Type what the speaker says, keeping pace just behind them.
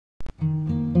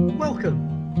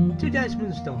Welcome to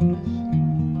Desmond's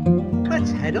Donders. Let's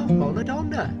head off on a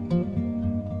Donder.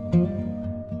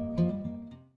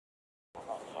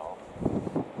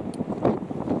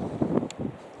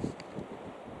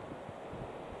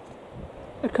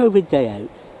 A COVID day out.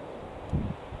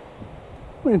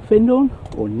 We're in Findhorn,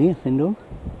 or near Findhorn,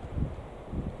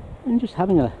 and just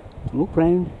having a look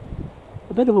round,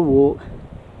 a bit of a walk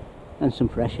and some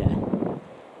fresh air.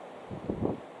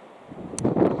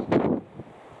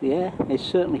 The air is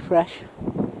certainly fresh,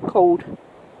 cold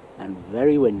and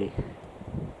very windy.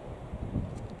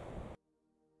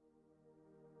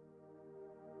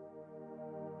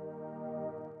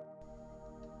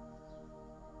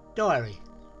 Diary,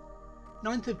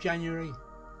 9th of January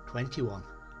 21.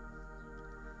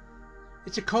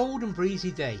 It's a cold and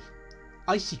breezy day,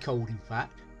 icy cold in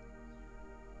fact.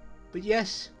 But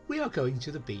yes, we are going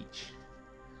to the beach.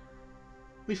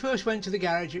 We first went to the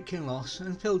garage at Kinloss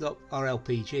and filled up our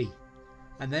LPG,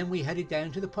 and then we headed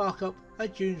down to the park up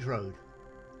at Dunes Road.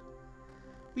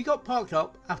 We got parked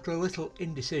up after a little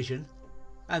indecision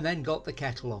and then got the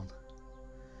kettle on.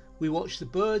 We watched the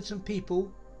birds and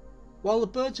people. While the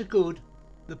birds are good,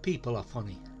 the people are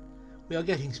funny. We are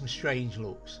getting some strange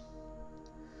looks.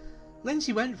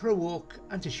 Lindsay went for a walk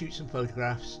and to shoot some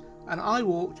photographs, and I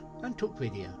walked and took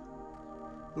video.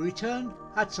 We returned,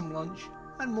 had some lunch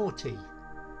and more tea.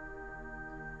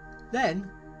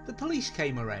 Then the police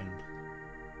came around.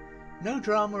 No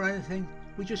drama or anything,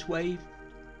 we just waved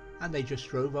and they just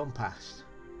drove on past.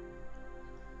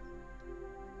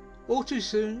 All too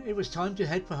soon it was time to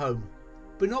head for home,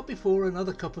 but not before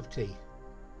another cup of tea.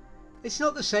 It's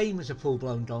not the same as a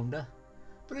full-blown Donder,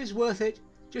 but it's worth it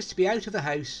just to be out of the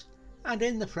house and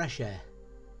in the fresh air.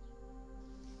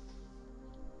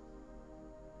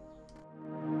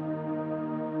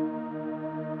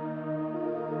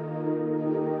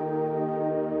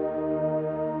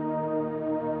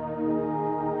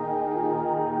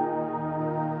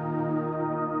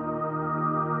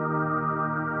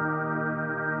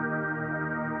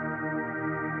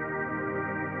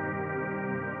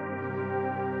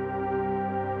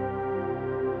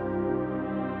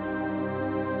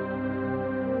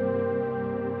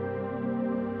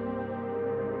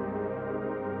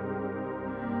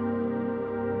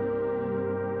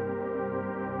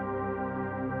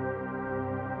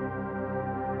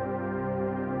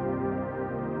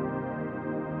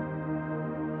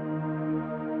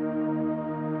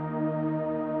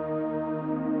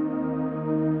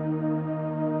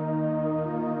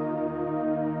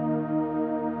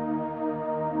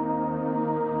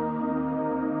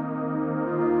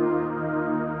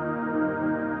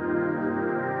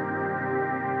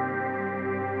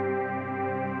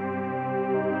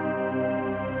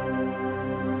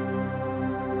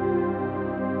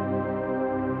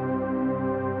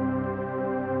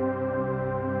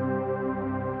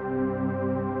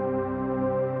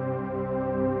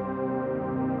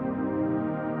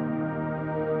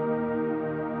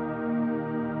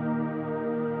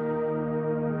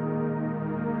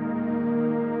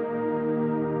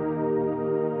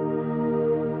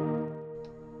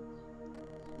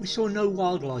 We saw no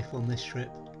wildlife on this trip,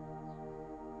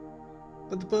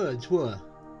 but the birds were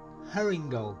herring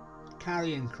gull,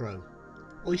 carrion crow,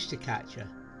 oyster catcher,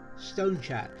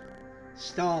 stonechat,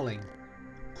 starling,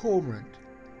 cormorant,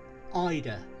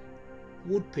 eider,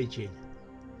 wood pigeon,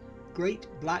 great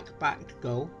black-backed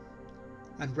gull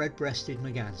and red-breasted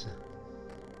merganser.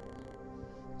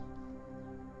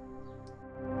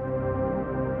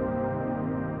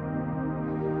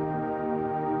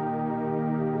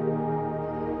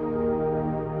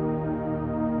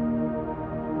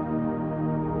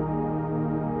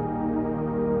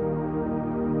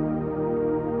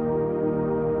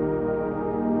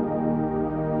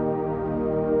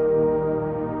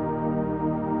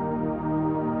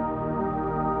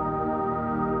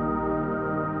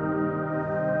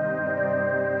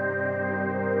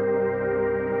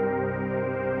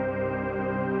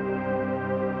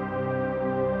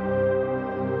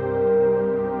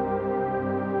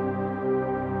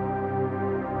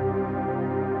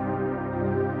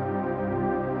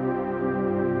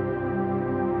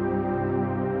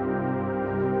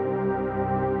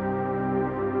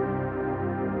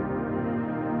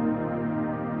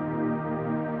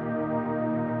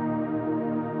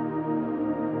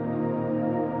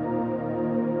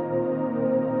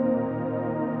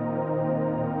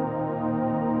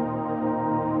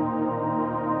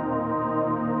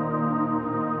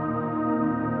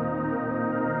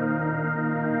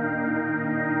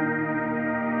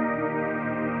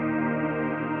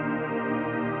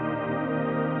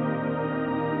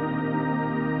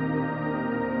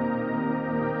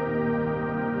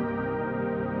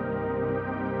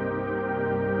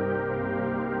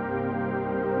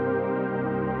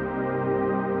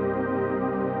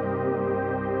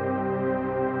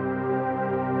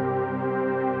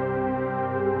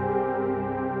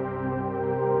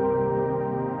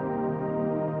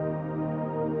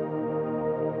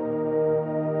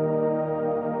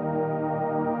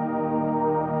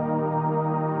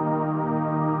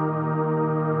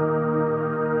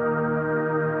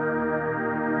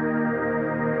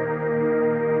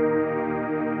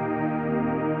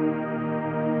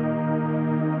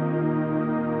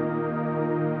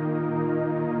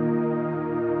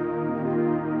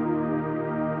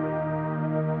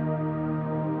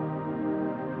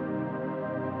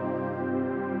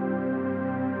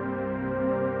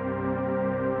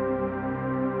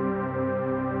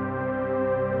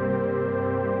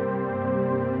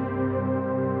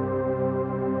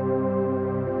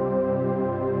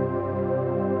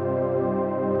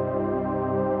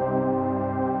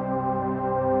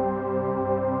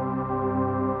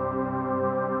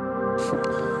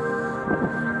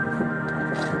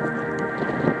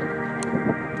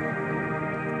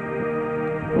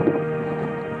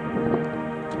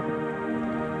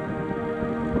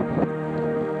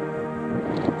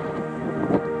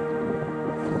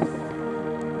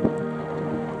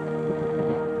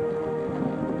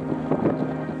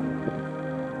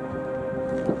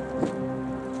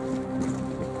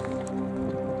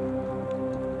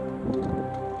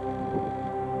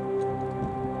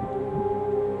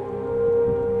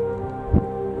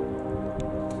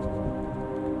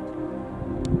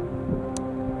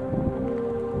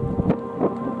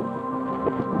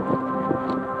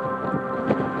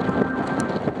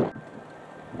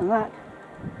 that,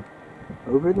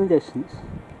 over in the distance,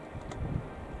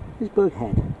 is Bug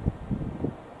Head,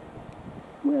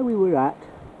 where we were at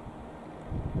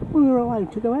when we were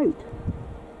allowed to go out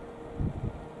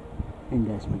in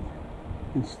Desmond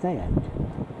and stay out.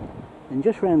 And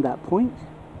just round that point,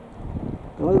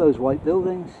 below those white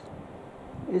buildings,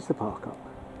 is the park up.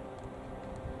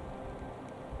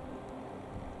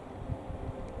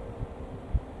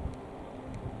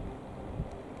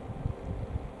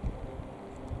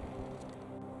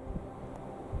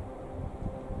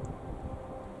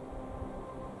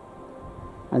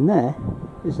 And there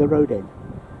is the road in.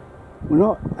 We're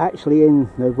not actually in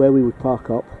where we would park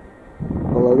up,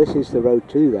 although this is the road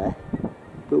to there,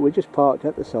 but we're just parked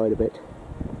at the side of it,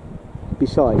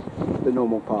 beside the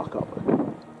normal park up.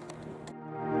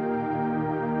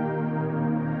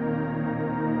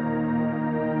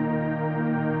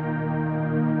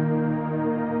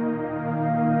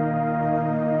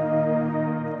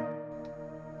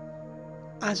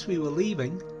 As we were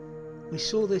leaving, we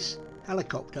saw this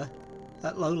helicopter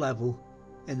at low level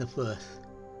in the Firth.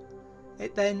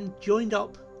 It then joined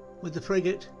up with the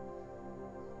frigate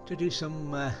to do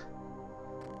some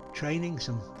training,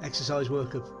 some exercise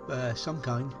work of some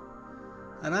kind,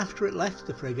 and after it left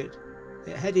the frigate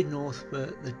it headed north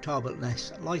for the Tarbert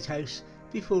Ness lighthouse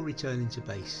before returning to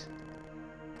base.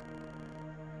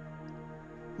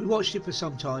 We watched it for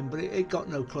some time, but it got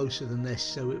no closer than this,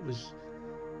 so it was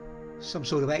some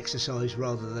sort of exercise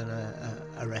rather than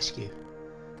a rescue.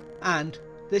 And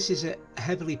this is a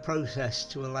heavily processed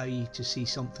to allow you to see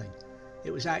something. It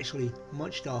was actually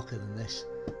much darker than this,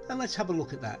 and let's have a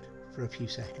look at that for a few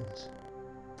seconds.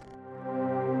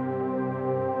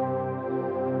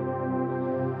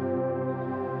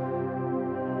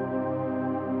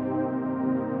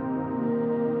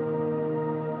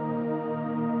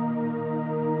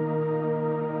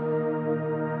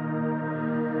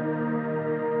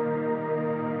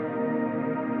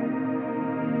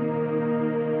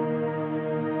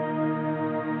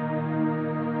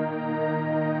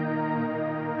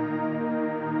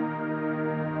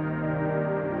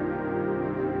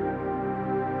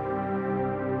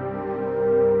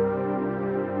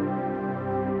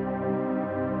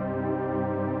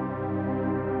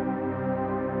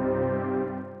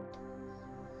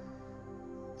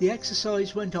 The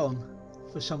exercise went on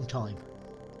for some time,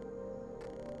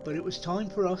 but it was time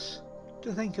for us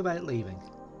to think about leaving.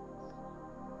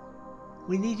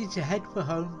 We needed to head for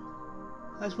home,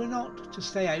 as we're not to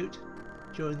stay out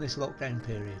during this lockdown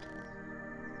period.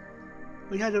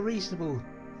 We had a reasonable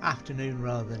afternoon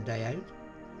rather than day out.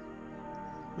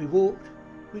 We walked,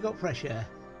 we got fresh air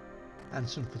and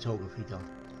some photography done.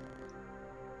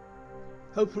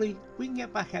 Hopefully we can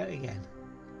get back out again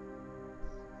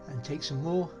and take some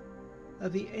more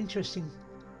of the interesting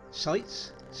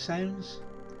sights, sounds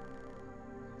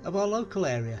of our local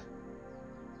area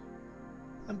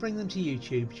and bring them to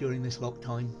YouTube during this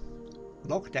lockdown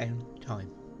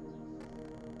time,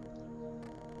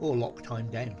 or lock time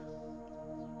down.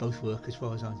 Both work as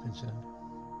far as I'm concerned.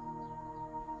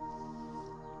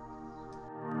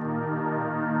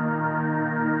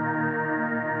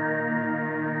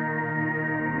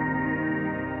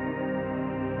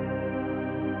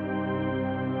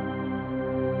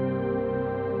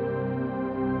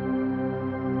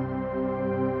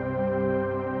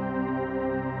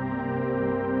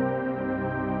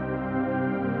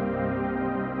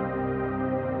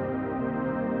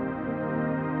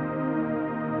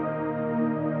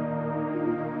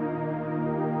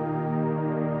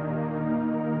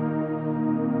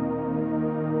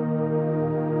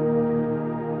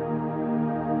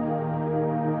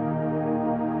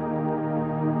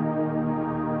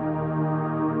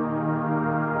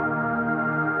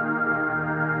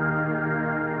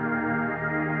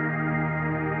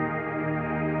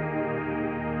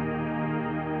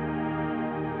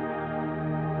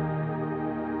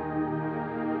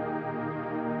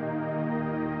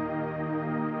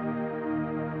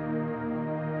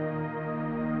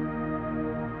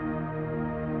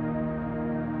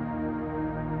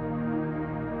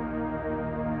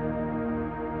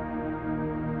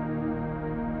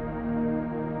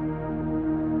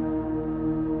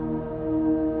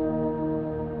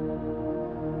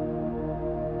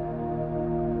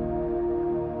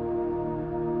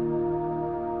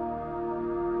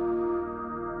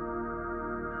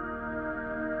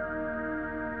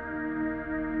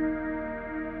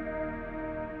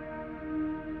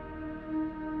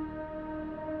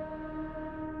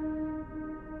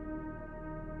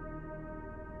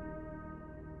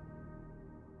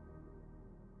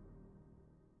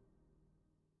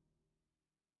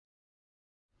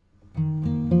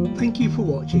 Thank you for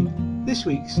watching. this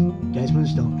week's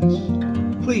Desmond's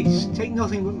Donders. Please take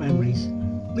nothing but memories,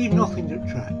 leave nothing that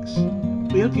tracks.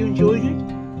 We hope you enjoyed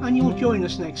it and you'll join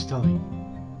us next time.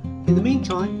 In the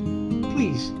meantime,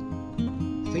 please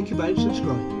think about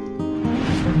subscribing.